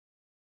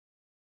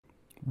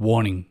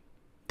Warning: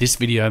 this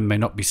video may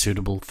not be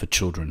suitable for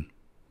children.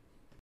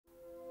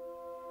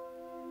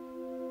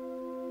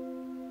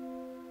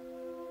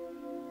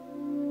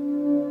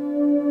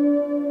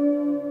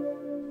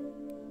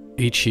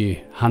 Each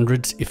year,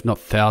 hundreds if not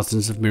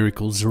thousands of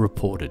miracles are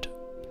reported.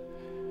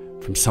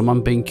 From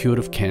someone being cured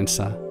of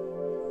cancer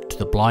to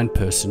the blind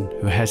person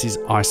who has his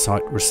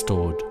eyesight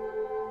restored.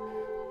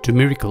 Do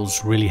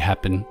miracles really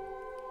happen,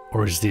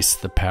 or is this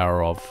the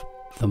power of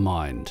the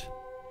mind?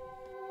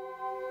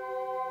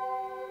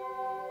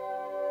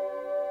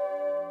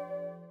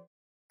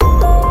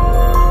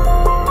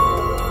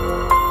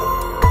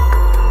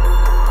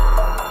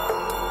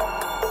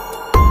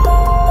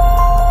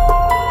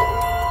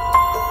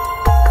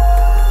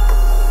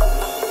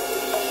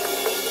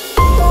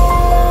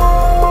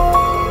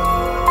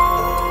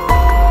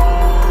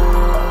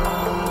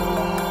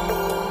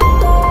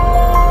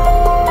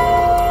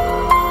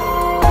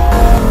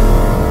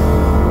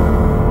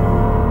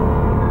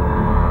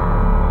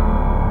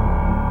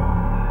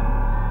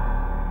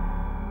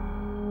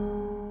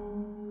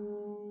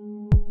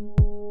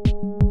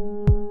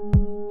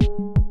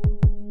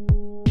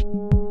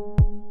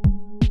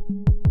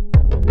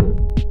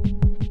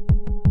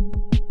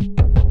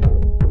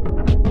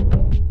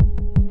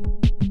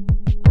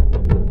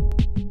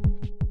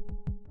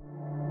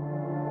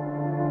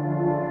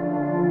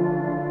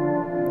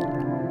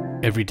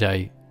 Every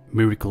day,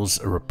 miracles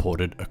are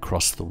reported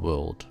across the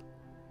world.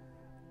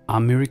 Are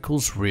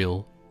miracles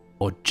real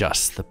or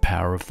just the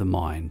power of the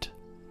mind?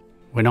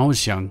 When I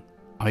was young,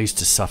 I used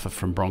to suffer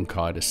from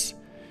bronchitis,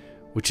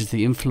 which is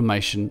the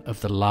inflammation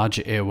of the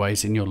larger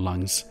airways in your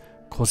lungs,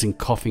 causing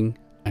coughing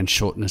and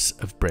shortness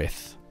of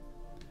breath.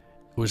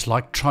 It was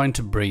like trying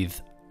to breathe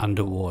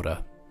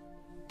underwater.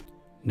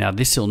 Now,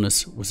 this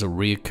illness was a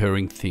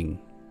reoccurring thing.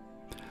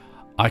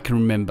 I can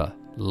remember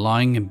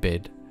lying in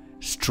bed,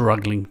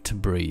 struggling to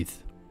breathe.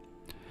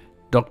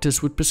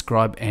 Doctors would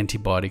prescribe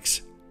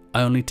antibiotics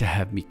only to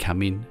have me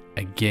come in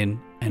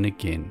again and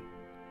again.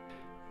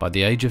 By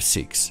the age of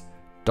 6,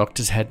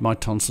 doctors had my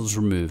tonsils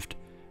removed,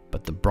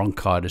 but the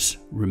bronchitis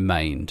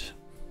remained.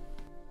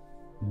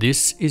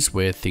 This is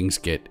where things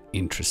get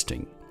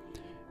interesting.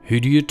 Who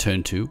do you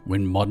turn to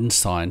when modern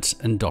science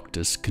and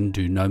doctors can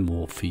do no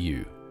more for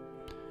you?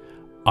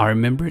 I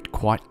remember it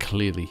quite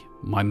clearly,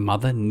 my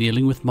mother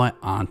kneeling with my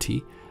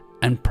auntie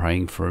and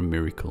praying for a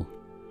miracle.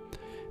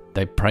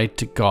 They prayed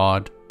to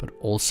God, but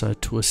also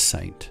to a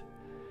saint.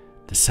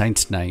 The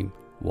saint's name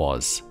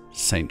was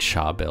Saint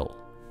Charbel.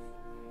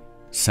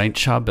 Saint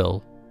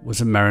Charbel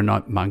was a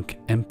Maronite monk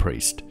and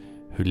priest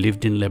who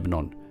lived in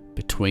Lebanon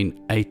between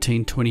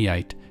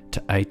 1828 to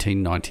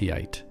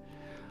 1898.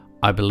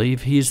 I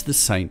believe he is the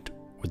saint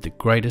with the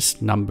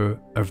greatest number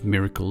of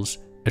miracles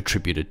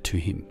attributed to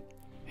him.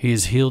 He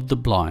has healed the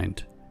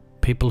blind,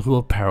 people who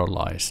are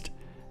paralyzed,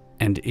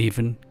 and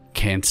even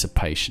cancer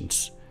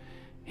patients.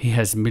 He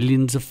has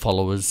millions of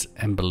followers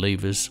and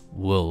believers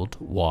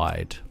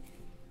worldwide.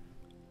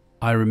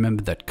 I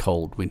remember that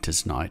cold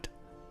winter's night,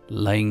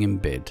 laying in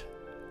bed.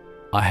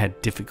 I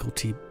had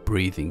difficulty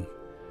breathing.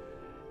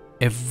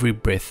 Every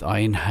breath I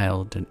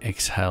inhaled and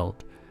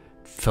exhaled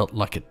felt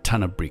like a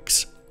ton of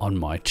bricks on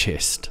my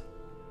chest.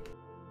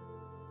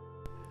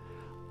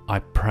 I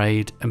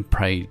prayed and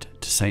prayed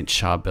to Saint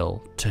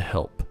Charbel to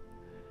help.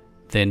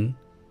 Then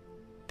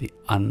the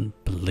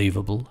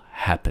unbelievable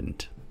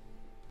happened.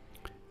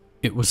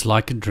 It was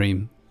like a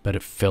dream, but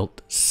it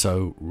felt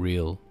so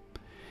real.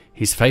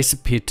 His face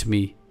appeared to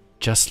me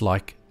just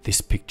like this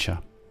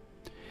picture.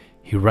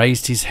 He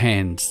raised his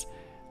hands,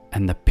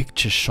 and the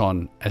picture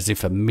shone as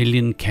if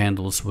 1,000,000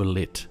 candles were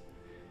lit.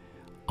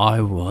 I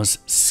was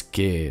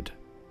scared.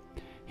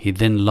 He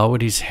then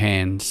lowered his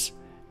hands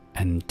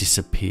and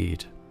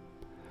disappeared.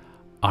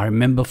 I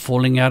remember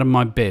falling out of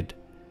my bed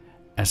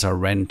as I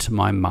ran to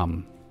my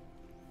mum.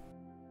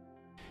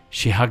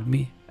 She hugged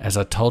me as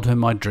I told her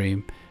my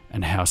dream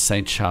and how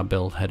Saint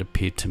Charbel had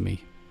appeared to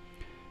me.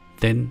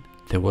 Then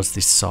there was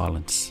this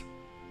silence.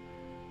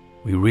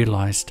 We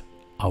realized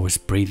I was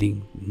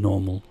breathing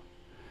normal.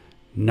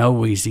 No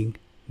wheezing,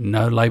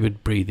 no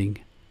laboured breathing,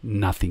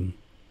 nothing.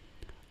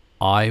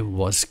 I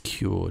was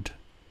cured.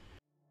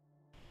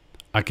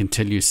 I can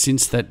tell you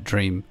since that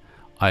dream,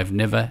 I have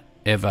never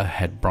ever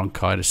had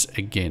bronchitis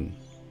again.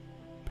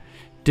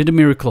 Did a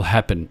miracle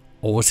happen,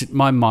 or was it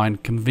my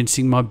mind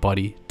convincing my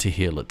body to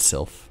heal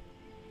itself?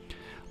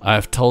 I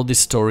have told this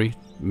story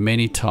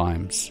many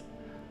times.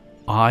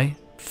 I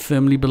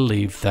firmly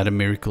believe that a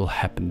miracle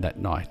happened that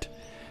night,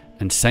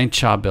 and Saint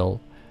Charbel,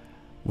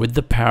 with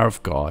the power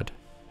of God,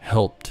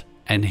 helped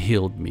and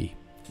healed me.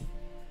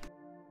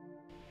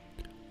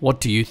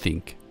 What do you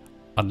think?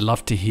 I'd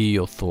love to hear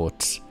your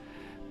thoughts.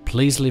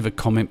 Please leave a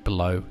comment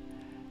below,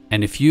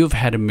 and if you have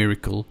had a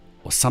miracle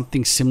or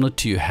something similar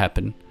to you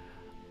happen,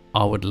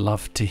 I would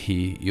love to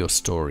hear your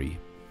story.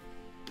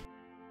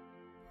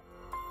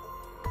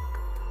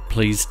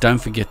 Please don't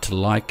forget to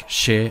like,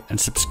 share and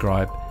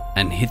subscribe,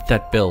 and hit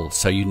that bell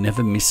so you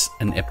never miss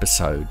an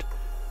episode.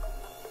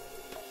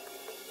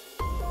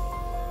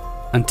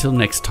 Until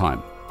next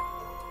time,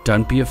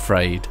 don't be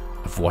afraid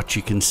of what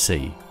you can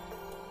see.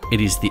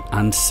 It is the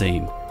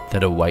unseen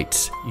that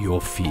awaits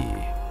your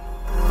fear.